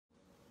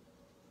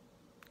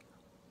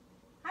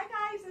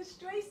it's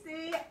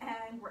Joycey,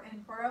 and we're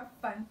in for a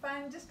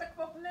fun, just a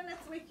couple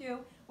minutes with you.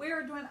 We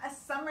are doing a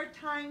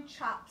summertime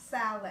chopped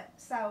salad.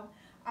 So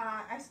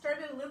I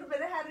started a little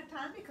bit ahead of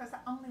time because I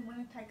only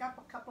want to take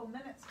up a couple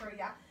minutes for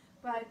you.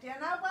 But you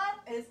know what?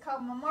 It's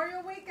called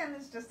Memorial Weekend.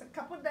 It's just a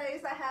couple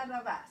days ahead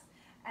of us.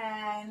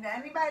 And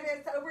anybody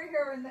that's over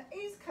here in the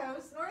East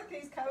Coast,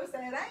 Northeast Coast, it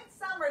ain't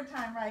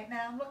summertime right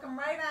now. I'm looking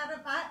right out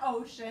at my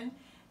ocean.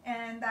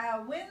 And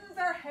winds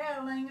are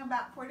hailing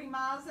about 40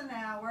 miles an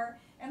hour,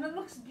 and it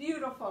looks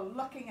beautiful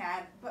looking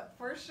at it, but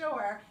for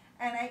sure,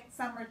 it ain't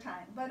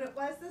summertime. But it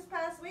was this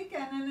past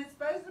weekend, and it's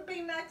supposed to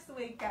be next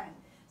weekend.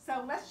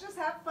 So let's just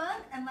have fun,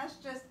 and let's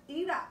just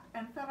eat up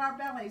and fill our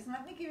bellies. And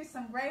let me give you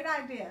some great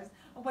ideas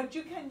of what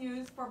you can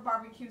use for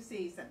barbecue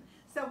season.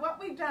 So what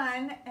we've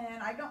done,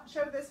 and I don't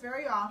show this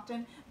very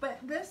often, but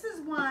this is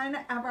one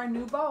of our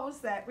new bowls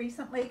that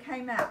recently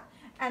came out.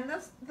 And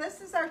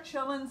this is our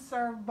chill and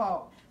serve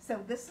bowl. So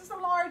this is a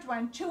large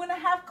one,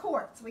 2.5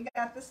 quarts. We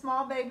got the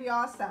small baby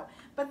also.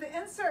 But the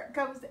insert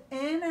goes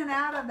in and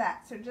out of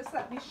that. So just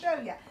let me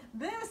show you.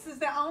 This is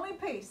the only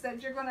piece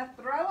that you're going to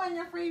throw in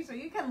your freezer.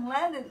 You can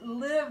let it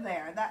live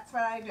there. That's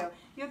what I do.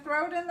 You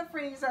throw it in the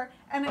freezer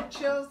and it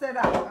chills it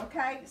up,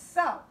 okay?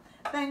 So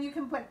then you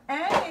can put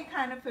any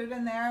kind of food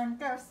in there.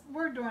 And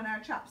we're doing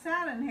our chopped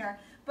salad in here.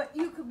 But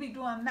you could be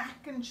doing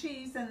mac and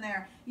cheese in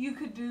there. You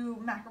could do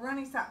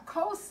macaroni salad,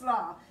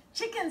 coleslaw,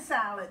 chicken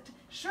salad,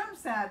 shrimp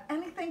salad,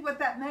 anything with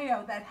that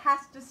mayo that has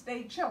to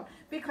stay chilled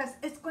because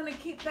it's going to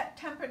keep that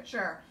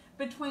temperature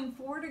between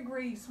 4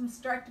 degrees from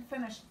start to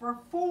finish for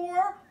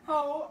 4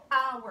 whole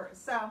hours.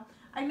 So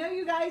I know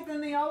you guys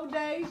in the old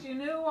days, you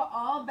knew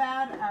all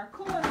about our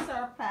cool and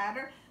serve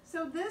platter.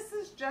 So this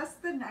is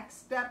just the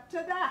next step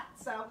to that.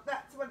 So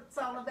that's what it's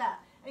all about.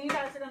 And you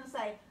guys are going to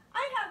say,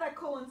 I have that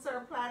cool and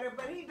serve platter,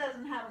 but he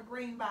doesn't have a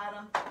green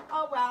bottom.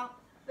 Oh well,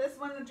 this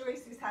one of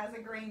Joycey's has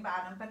a green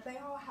bottom, but they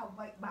all have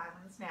white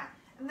bottoms now.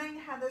 And then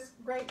you have this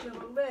great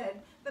little lid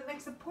that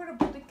makes it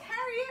portable to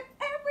carry it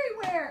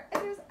everywhere.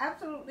 It is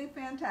absolutely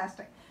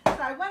fantastic. So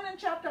I went and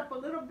chopped up a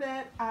little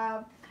bit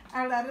of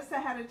our lettuce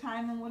ahead of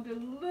time, and we'll do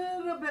a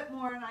little bit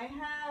more. And I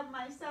have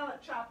my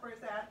salad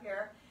choppers out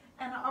here,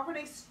 and I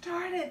already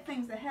started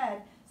things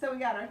ahead. So we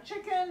got our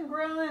chicken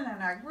grilling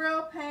and our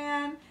grill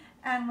pan.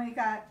 And we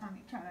got, let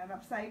me turn it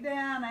upside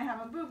down. I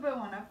have a boo-boo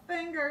on a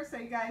finger, so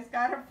you guys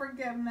gotta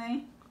forgive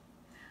me.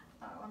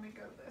 Let me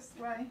go this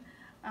way.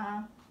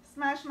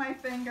 Smash my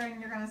finger,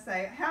 and you're gonna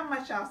say, how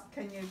much else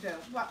can you do?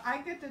 Well, I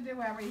get to do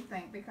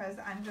everything because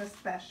I'm just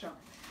special.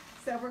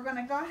 So we're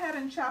gonna go ahead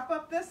and chop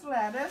up this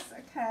lettuce,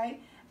 okay?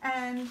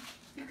 And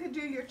you could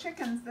do your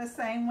chickens the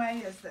same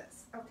way as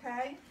this,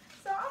 okay?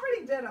 So I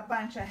already did a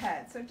bunch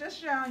ahead, so just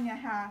showing you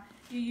how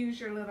you use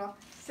your little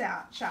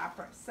salad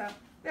choppers. So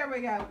there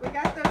we go. We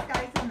got those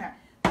guys in there.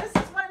 This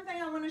is one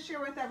thing I want to share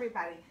with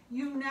everybody.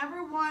 You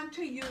never want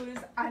to use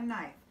a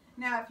knife.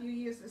 Now, if you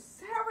use a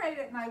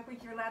serrated knife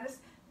with your lettuce,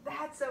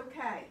 that's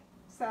okay.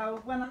 So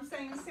when I'm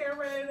saying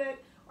serrated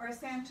or a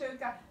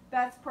santuca,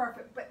 that's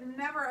perfect. But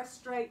never a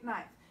straight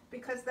knife,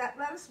 because that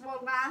lettuce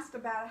will last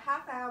about a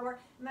half hour,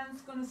 and then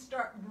it's going to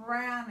start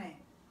browning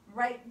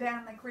right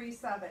down the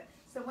crease of it.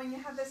 So when you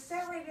have this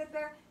serrated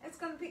there, it's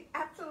going to be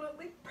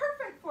absolutely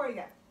perfect for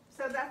you.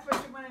 So that's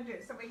what you want to do.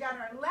 So we got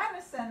our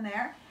lettuce in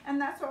there, and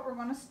that's what we're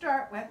going to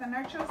start with, and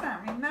our chilled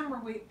salad.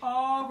 Remember, we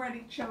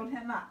already chilled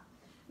him up.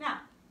 Now,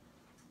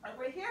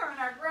 over here on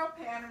our grill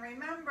pan, and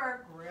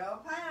remember,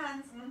 grill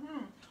pans,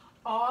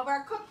 all of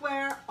our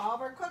cookware,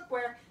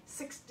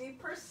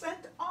 60%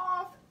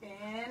 off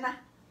in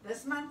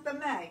this month of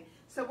May.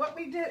 So what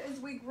we did is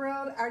we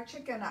grilled our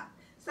chicken up.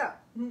 So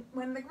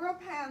when the grill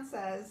pan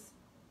says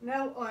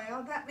no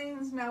oil, that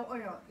means no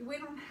oil. We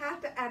don't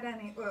have to add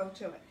any oil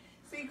to it.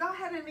 So you go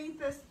ahead and heat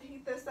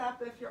this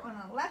up if you're on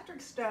an electric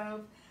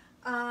stove,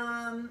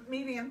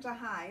 medium to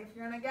high. If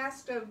you're on a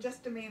gas stove,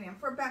 just a medium,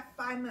 for about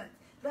 5 minutes.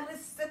 Let it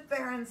sit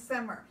there and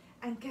simmer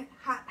and get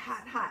hot,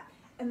 hot, hot.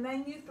 And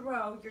then you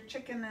throw your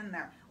chicken in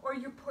there, or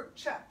your pork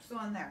chops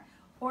on there,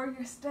 or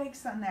your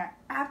steaks on there.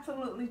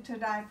 Absolutely to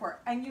die for.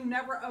 And you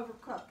never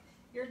overcook.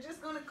 You're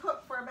just going to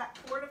cook for about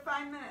 4 to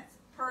 5 minutes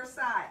per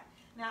side.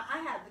 Now, I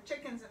have the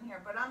chickens in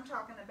here, but I'm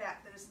talking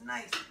about those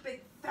nice,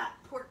 big, fat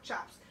pork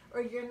chops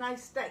or your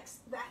nice steaks.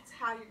 That's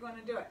how you're going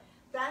to do it.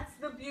 That's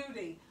the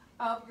beauty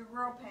of your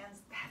grill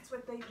pans. That's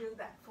what they do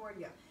that for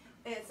you.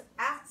 It's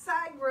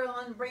outside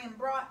grilling being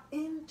brought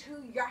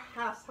into your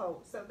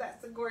household. So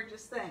that's a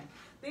gorgeous thing.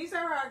 These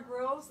are our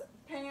grills,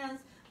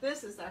 pans.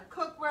 This is our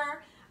cookware.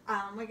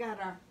 We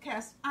got our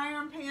cast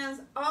iron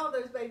pans. All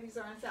those babies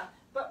are inside.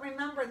 But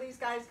remember, these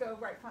guys go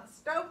right from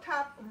the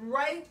stovetop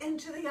right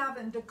into the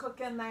oven to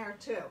cook in there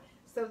too.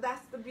 So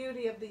that's the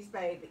beauty of these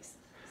babies.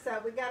 So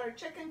we got our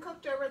chicken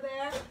cooked over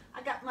there.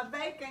 I got my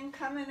bacon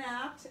coming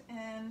out,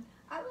 and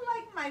I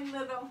like my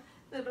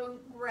little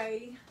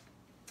gray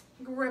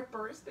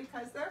grippers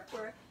because they're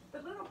for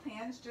the little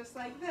pans just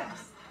like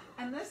this.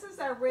 And this is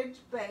our Ridge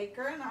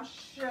Baker, and I'll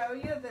show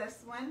you this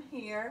one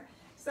here.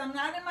 So I'm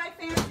not in my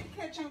fancy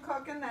kitchen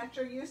cooking that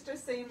you're used to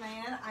seeing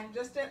me in. I'm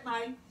just at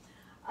my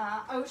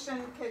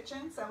Ocean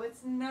Kitchen, so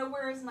it's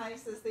nowhere as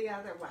nice as the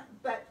other one.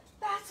 But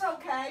that's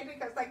okay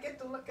because I get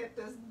to look at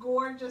this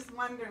gorgeous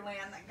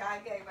wonderland that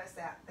God gave us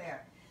out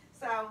there.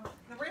 So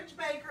the Ridge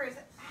Baker is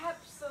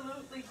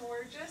absolutely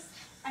gorgeous,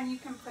 and you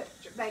can put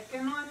your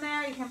bacon on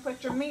there, you can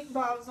put your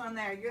meatballs on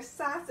there, your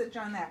sausage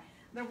on there.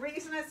 The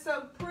reason it's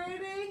so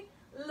pretty,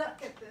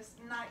 look at this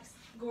nice,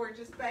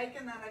 gorgeous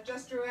bacon that I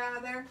just drew out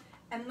of there,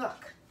 and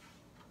look,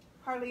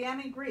 hardly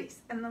any grease,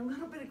 and the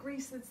little bit of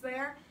grease that's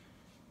there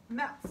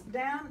melts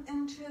down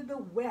into the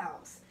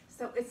wells.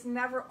 So it's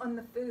never on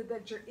the food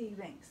that you're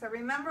eating. So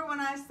remember when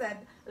I said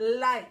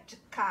light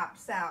Cobb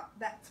salad,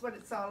 that's what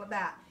it's all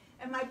about.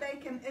 And my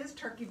bacon is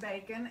turkey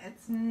bacon.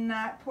 It's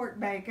not pork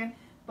bacon,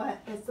 but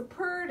it's a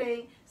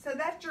pretty. So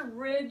that's your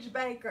Ridge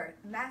Baker.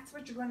 And that's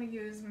what you're going to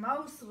use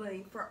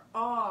mostly for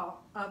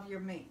all of your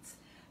meats.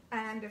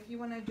 And if you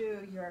want to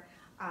do your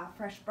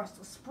fresh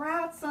Brussels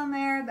sprouts on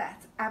there,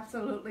 that's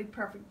absolutely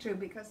perfect too,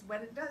 because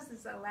what it does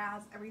is it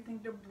allows everything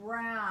to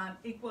brown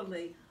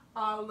equally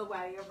all the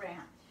way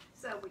around.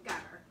 So we got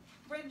our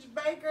Ridge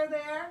Baker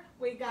there,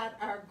 we got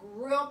our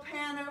grill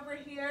pan over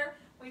here,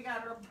 we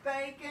got our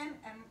bacon,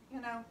 and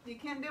you know, you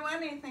can't do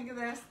anything of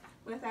this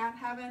without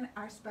having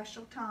our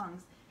special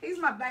tongs. These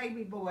are my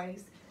baby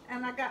boys,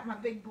 and I got my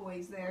big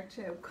boys there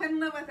too.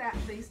 Couldn't live without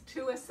these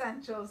two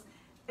essentials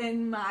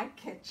in my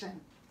kitchen.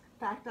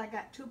 In fact, I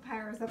got 2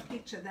 pairs of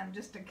each of them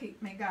just to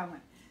keep me going.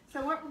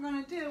 So what we're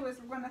going to do is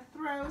we're going to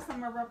throw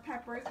some of our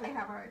peppers. We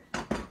have our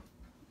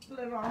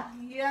little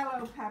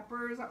yellow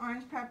peppers,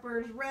 orange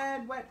peppers,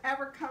 red,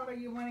 whatever color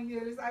you want to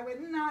use. I would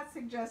not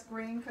suggest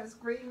green because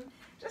green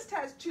just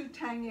has too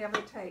tangy of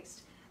a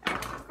taste. And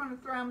we're just going to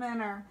throw them in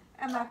our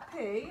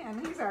MFP,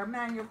 and he's our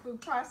manual food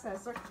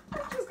processor.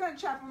 We're just going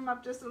to chop them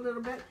up just a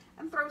little bit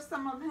and throw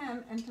some of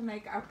him in to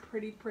make a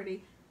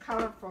pretty,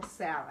 colorful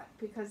salad,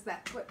 because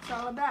that's what it's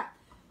all about.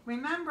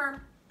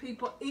 Remember,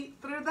 people eat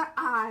through the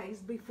eyes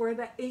before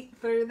they eat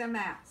through the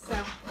mouth. So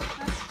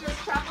let's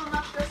just chop them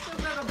up just a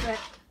little bit.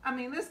 I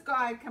mean, this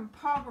guy can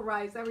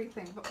pulverize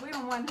everything, but we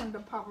don't want him to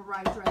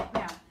pulverize right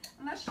now.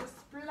 And let's just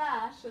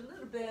splash a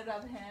little bit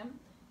of him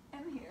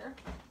in here.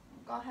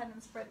 Go ahead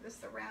and spread this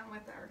around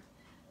with our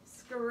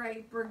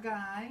scraper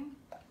guy.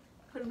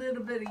 Put a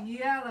little bit of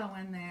yellow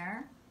in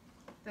there.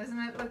 Doesn't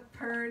it look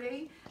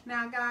pretty?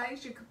 Now,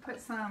 guys, you could put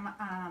some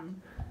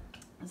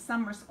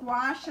summer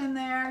squash in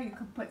there. You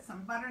could put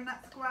some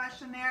butternut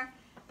squash in there.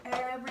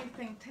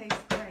 Everything tastes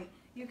great.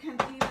 You can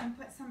even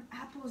put some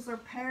apples or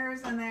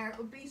pears in there. It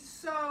would be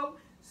so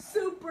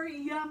super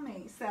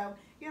yummy. So,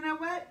 you know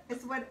what?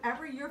 It's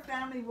whatever your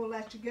family will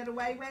let you get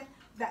away with.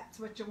 That's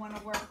what you want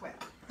to work with.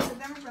 So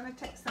then we're going to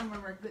take some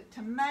of our good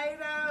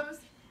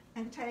tomatoes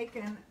and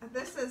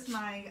this is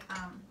my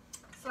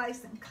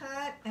slice and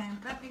cut. And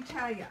let me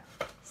tell you,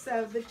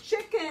 so the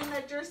chicken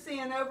that you're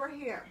seeing over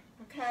here,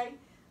 okay?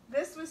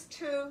 This was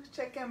 2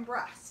 chicken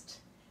breasts,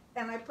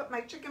 and I put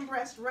my chicken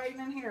breast right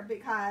in here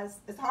because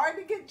it's hard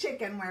to get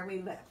chicken where we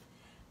live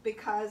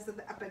because of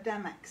the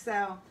epidemic.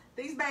 So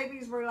these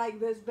babies were like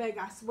this big.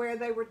 I swear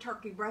they were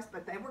turkey breasts,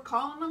 but they were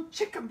calling them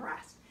chicken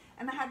breasts.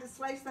 And I had to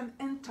slice them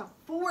into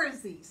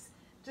 4sies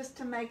just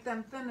to make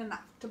them thin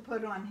enough to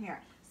put on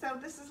here. So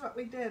this is what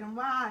we did, and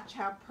watch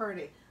how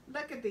pretty.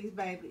 Look at these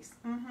babies.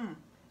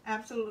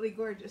 Absolutely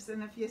gorgeous.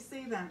 And if you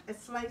see them, it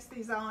sliced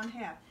these all in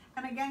half.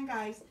 And again,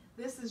 guys,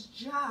 this is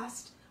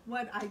just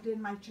what I did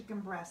my chicken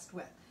breast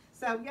with.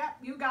 So, yep,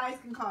 you guys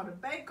can call it a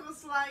bagel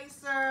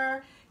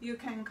slicer, you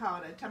can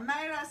call it a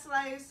tomato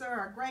slicer,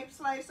 or a grape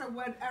slicer,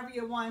 whatever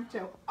you want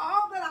to.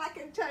 All that I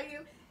can tell you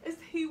is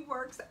he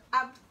works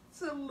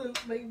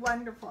absolutely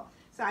wonderful.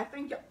 So I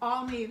think you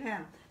all need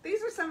him.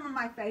 These are some of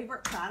my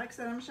favorite products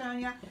that I'm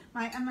showing you.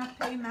 My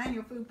MFP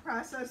manual food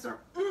processor,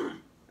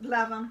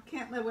 love him,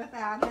 can't live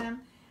without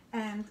him.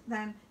 And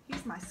then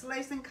he's my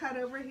slice and cut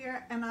over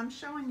here, and I'm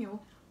showing you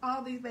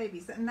all these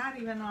babies, and not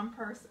even on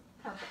purpose.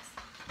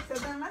 So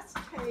then let's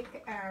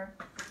take our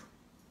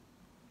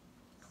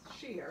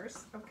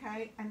shears,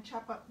 okay, and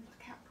chop up.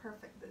 Look how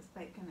perfect this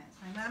bacon is.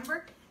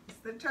 Remember, it's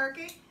the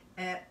turkey.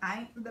 It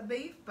ain't the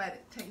beef, but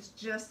it tastes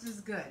just as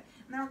good.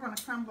 Now we're going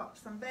to crumble up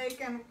some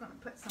bacon. We're going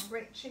to put some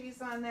great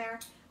cheese on there.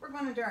 We're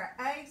going to do our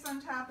eggs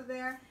on top of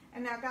there.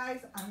 And now,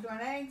 guys, I'm doing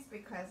eggs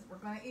because we're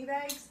going to eat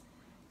eggs.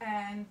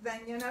 And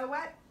then, you know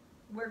what?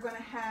 We're going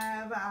to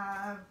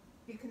have,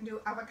 you can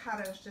do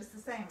avocados just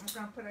the same.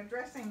 We're going to put a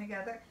dressing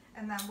together,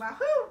 and then,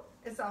 wahoo,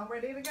 it's all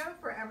ready to go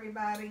for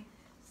everybody.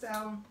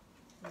 So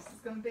this is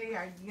going to be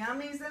our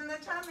yummies in the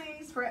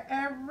tummies for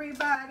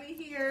everybody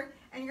here.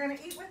 And you're going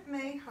to eat with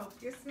me. Hope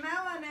you're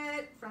smelling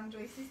it. From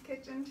Joyce's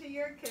kitchen to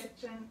your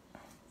kitchen.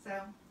 So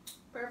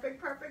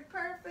perfect, perfect,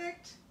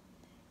 perfect.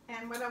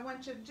 And what I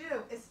want you to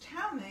do is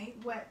tell me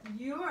what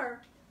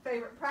your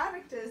favorite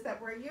product is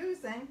that we're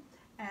using,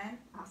 and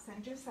I'll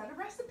send you a set of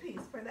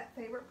recipes for that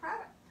favorite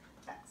product.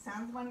 That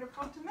sounds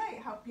wonderful to me.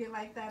 Hope you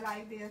like that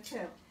idea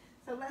too.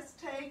 So let's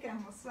take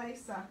and we'll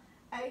slice a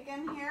egg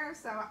in here.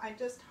 So I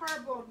just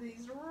hard-boiled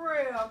these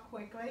real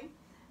quickly.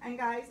 And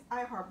guys,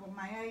 I hard-boiled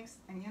my eggs,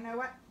 and you know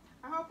what?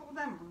 I hard-boiled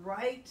them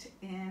right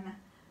in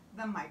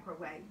the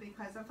microwave,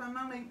 because if I'm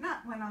only,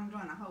 not when I'm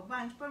doing a whole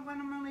bunch, but when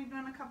I'm only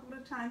doing a couple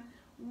of times,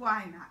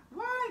 why not?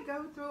 Why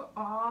go through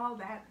all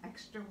that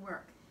extra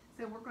work?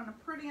 So we're going to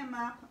pretty them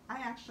up. I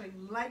actually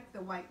like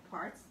the white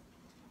parts,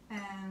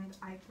 and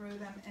I threw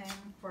them in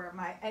for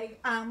my egg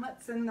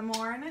omelets in the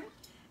morning.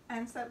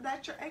 And so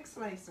that's your egg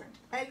slicer,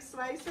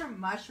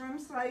 mushroom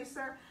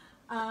slicer,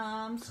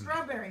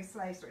 strawberry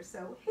slicer.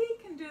 So he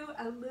can do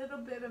a little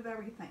bit of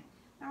everything.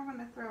 Now we're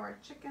going to throw our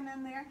chicken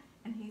in there,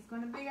 and he's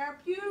going to be our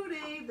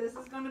beauty. This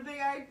is going to be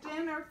our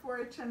dinner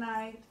for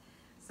tonight.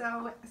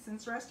 So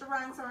since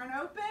restaurants aren't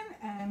open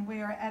and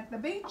we are at the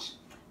beach,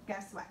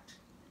 guess what?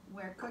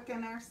 We're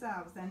cooking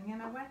ourselves. And you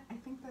know what? I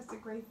think that's a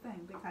great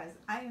thing, because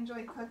I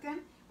enjoy cooking.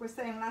 We're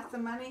saving lots of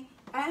money,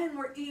 and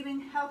we're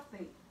eating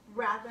healthy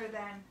rather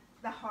than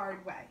the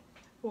hard way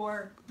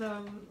or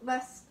the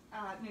less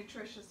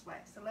nutritious way.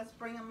 So let's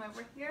bring him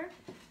over here.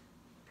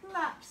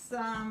 Plop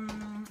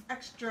some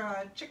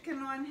extra chicken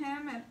on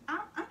him, and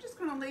I'm just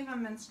going to leave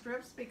him in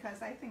strips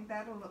because I think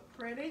that'll look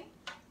pretty.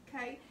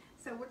 Okay,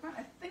 so we're going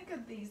to think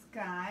of these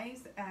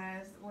guys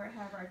as we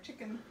have our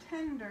chicken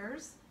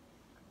tenders,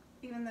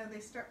 even though they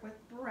start with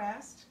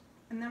breast,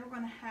 and then we're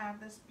going to have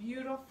this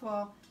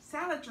beautiful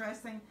salad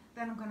dressing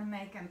that I'm going to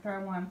make and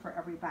throw on for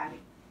everybody.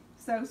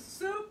 So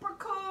super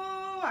cool.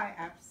 I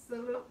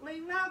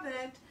absolutely love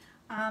it.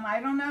 I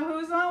don't know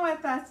who's on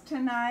with us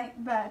tonight,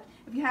 but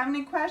if you have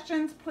any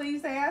questions,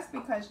 please ask,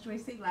 because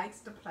Tracy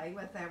likes to play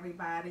with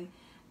everybody.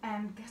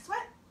 And guess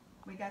what?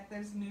 We got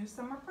those new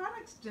summer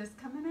products just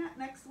coming out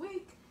next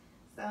week.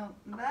 So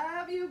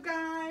love you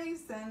guys,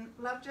 and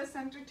love just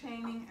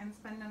entertaining and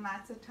spending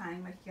lots of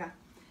time with you.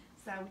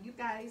 So you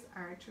guys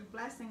are a true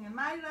blessing in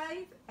my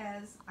life,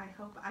 as I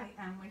hope I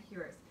am with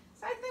yours.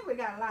 So I think we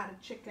got a lot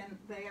of chicken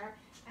there.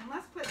 And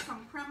let's put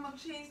some crumbled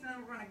cheese, and then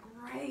we're going to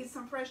graze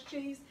some fresh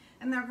cheese,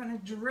 and they're going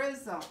to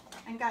drizzle.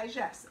 And guys,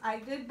 yes, I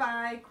did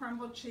buy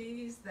crumbled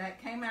cheese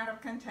that came out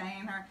of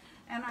container,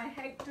 and I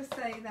hate to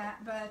say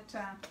that, but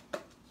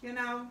you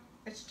know,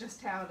 it's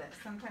just how it is.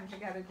 Sometimes you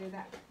got to do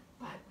that.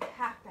 But we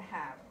have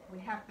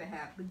to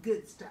have the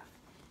good stuff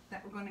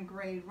that we're going to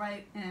grate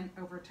right in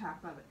over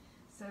top of it.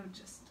 So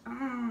just,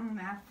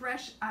 that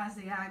fresh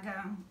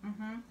Asiago,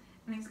 and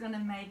he's going to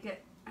make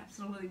it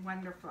absolutely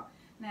wonderful.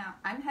 Now,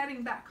 I'm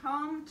heading back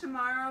home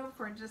tomorrow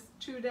for just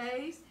 2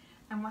 days,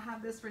 and we'll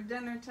have this for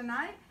dinner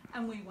tonight,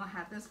 and we will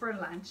have this for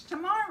lunch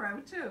tomorrow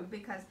too,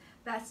 because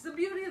that's the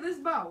beauty of this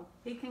bowl.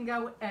 He can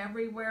go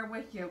everywhere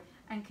with you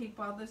and keep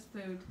all this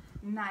food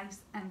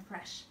nice and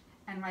fresh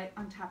and right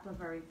on top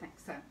of everything.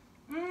 So,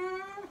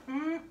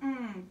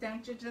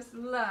 don't you just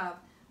love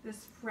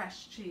this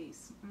fresh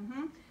cheese?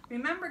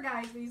 Remember,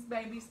 guys, these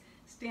babies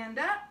stand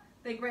up,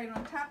 they grate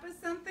on top of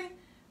something,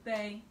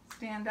 they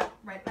stand up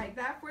right like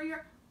that for you,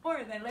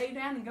 or they lay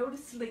down and go to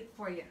sleep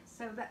for you.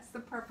 So that's the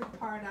perfect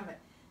part of it.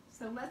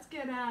 So let's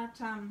get out,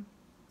 and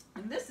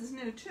this is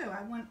new too.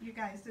 I want you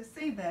guys to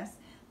see this.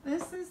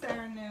 This is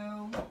our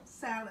new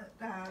salad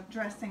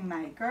dressing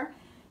maker,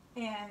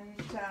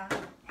 and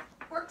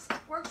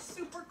works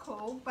super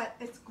cool, but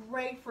it's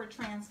great for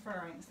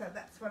transferring. So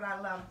that's what I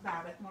love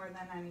about it more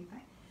than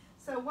anything.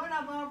 So what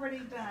I've already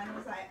done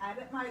is I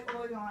added my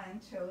oil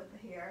into it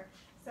here.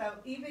 So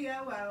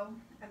EVOO,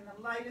 and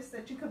the lightest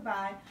that you could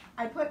buy.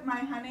 I put my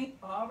honey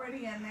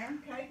already in there,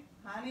 okay?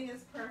 Honey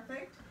is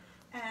perfect.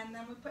 And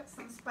then we put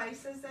some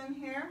spices in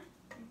here,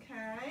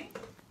 okay?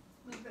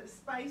 A little bit of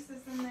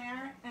spices in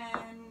there,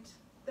 and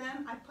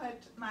then I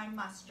put my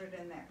mustard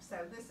in there. So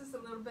this is a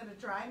little bit of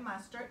dry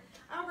mustard.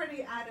 I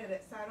already added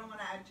it, so I don't want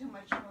to add too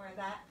much more of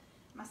that.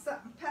 My salt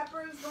and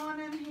pepper is going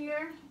in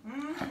here.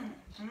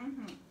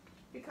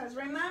 Because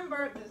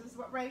remember, this is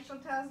what Rachel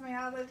tells me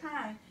all the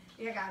time,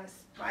 you gotta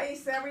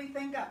spice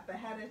everything up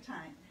ahead of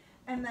time.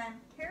 And then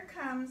here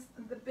comes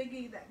the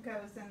biggie that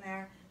goes in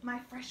there, my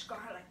fresh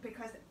garlic,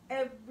 because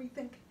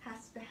everything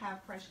has to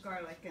have fresh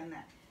garlic in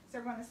there. So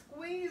we're gonna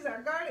squeeze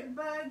our garlic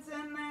buds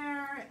in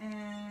there,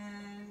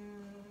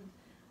 and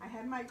I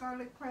had my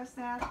garlic press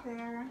out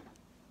there.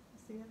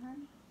 See it,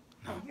 hon?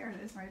 Oh, here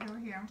it is, right over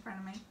here in front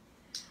of me.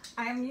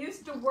 I'm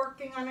used to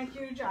working on a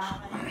huge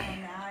island,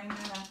 and now I'm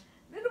in a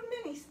little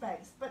mini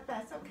space, but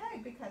that's okay,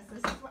 because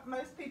this is what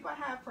most people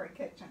have for a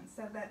kitchen,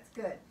 so that's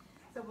good.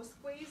 So we'll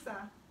squeeze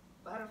a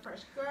butter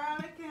fresh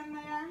garlic in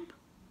there,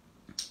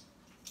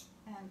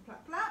 and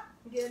plop plop,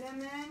 get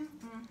him in,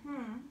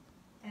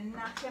 and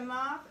knock him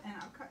off, and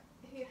I'll cut.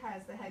 He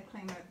has the head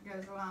cleaner that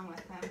goes along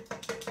with him.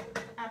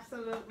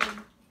 Absolutely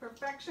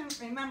perfection.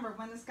 Remember,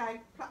 when this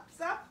guy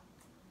plops up,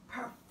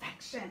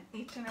 perfection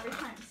each and every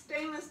time.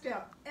 Stainless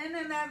steel, in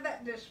and out of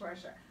that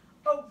dishwasher,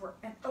 over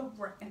and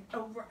over and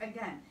over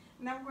again.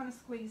 Now we're going to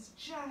squeeze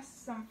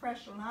just some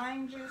fresh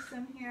lime juice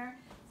in here.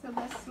 So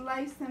let's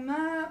slice him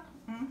up.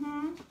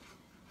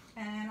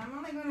 And I'm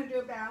only going to do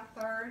about a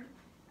third.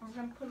 And we're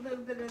going to put a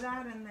little bit of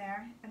that in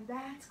there. And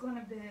that's going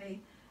to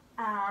be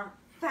our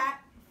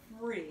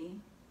fat-free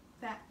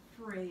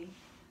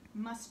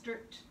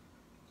mustard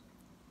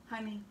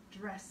honey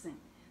dressing.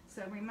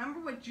 So remember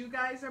what you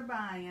guys are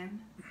buying.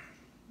 I'm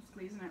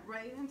squeezing it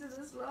right into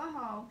this little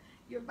hole.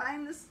 You're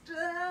buying the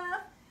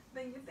stuff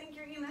Then you think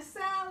you're eating a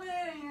salad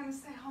and you're going to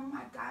say, oh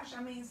my gosh,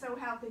 I'm eating so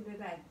healthy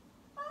today.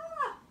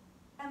 Ah!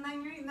 And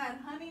then you're eating that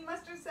honey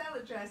mustard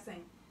salad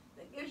dressing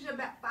that gives you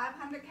about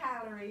 500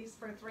 calories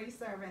for 3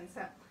 servings.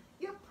 So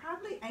you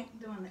probably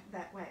ain't doing it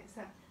that way.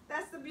 So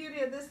that's the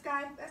beauty of this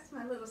guy. That's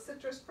my little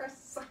citrus press.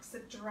 Sucks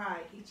it dry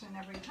each and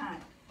every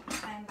time.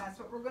 And that's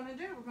what we're going to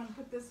do. We're going to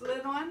put this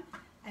lid on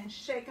and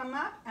shake them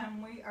up,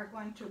 and we are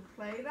going to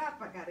plate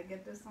up. I got to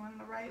get this on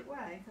the right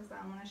way because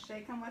I'm going to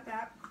shake them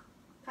without.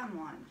 Come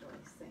on,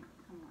 Joyce.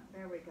 Come on.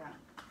 There we go.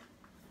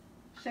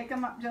 Shake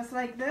them up just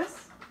like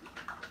this.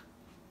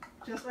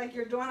 Just like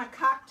you're doing a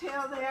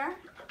cocktail there.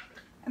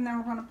 And then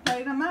we're going to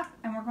plate them up,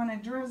 and we're going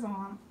to drizzle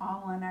them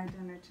all on our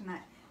dinner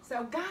tonight.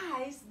 So,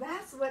 guys,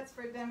 that's what's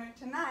for dinner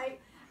tonight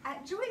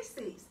at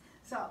Joyce's.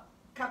 So, a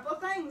couple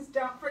things.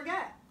 Don't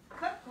forget.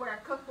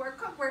 Cookware, cookware,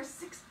 cookware,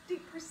 60%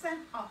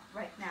 off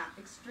right now.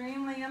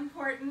 Extremely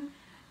important.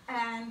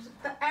 And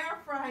the air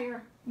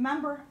fryer.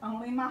 Remember,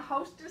 only my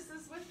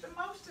hostesses with the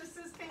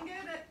mostesses can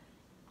get it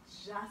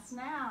just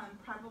now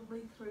and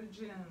probably through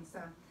June.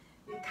 So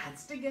you got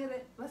to get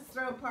it. Let's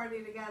throw a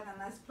party together and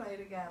let's play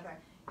together.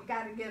 You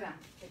got to get him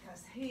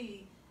because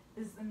he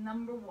is the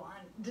 #1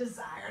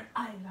 desired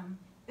item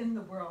in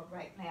the world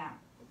right now.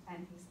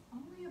 And he's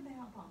only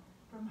available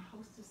from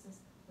hostesses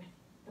with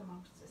the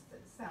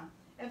mostesses. So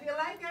if you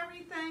like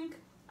everything,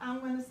 I'm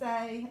going to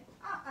say,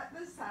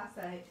 this is how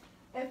I say it.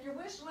 If your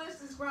wish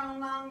list is growing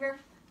longer,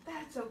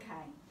 that's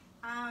okay.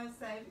 I would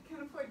say if you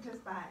can afford it,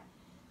 just buy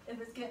it.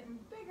 If it's getting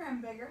bigger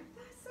and bigger,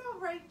 that's all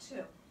right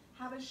too.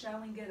 Have a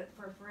show and get it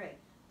for free.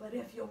 But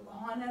if you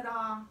want it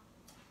all,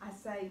 I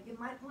say you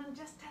might want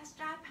to just test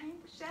drive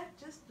Pampers Chef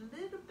just a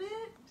little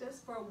bit,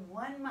 just for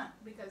 1 month,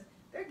 because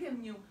they're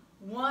giving you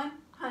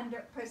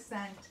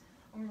 100%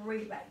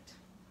 rebate.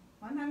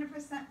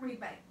 100%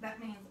 rebate. That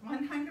means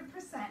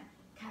 100%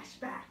 cash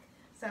back.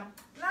 So,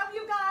 love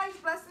you guys.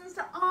 Blessings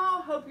to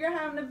all. Hope you're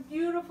having a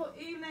beautiful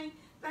evening.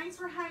 Thanks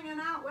for hanging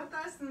out with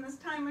us in this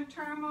time of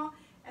turmoil.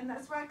 And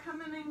that's why I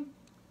come in and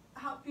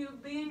help you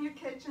be in your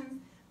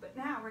kitchens. But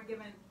now we're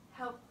giving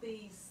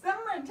healthy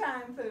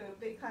summertime food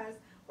because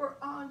we're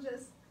all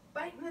just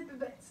biting at the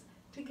bits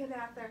to get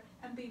out there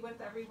and be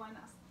with everyone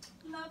else.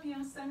 Love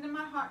you. Sending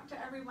my heart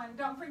to everyone.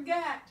 Don't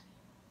forget,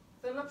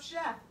 Philip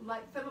Chef,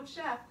 like Philip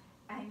Chef.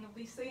 And you'll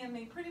be seeing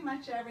me pretty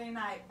much every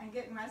night and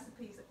getting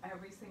recipes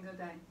every single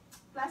day.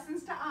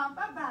 Blessings to all.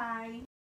 Bye-bye.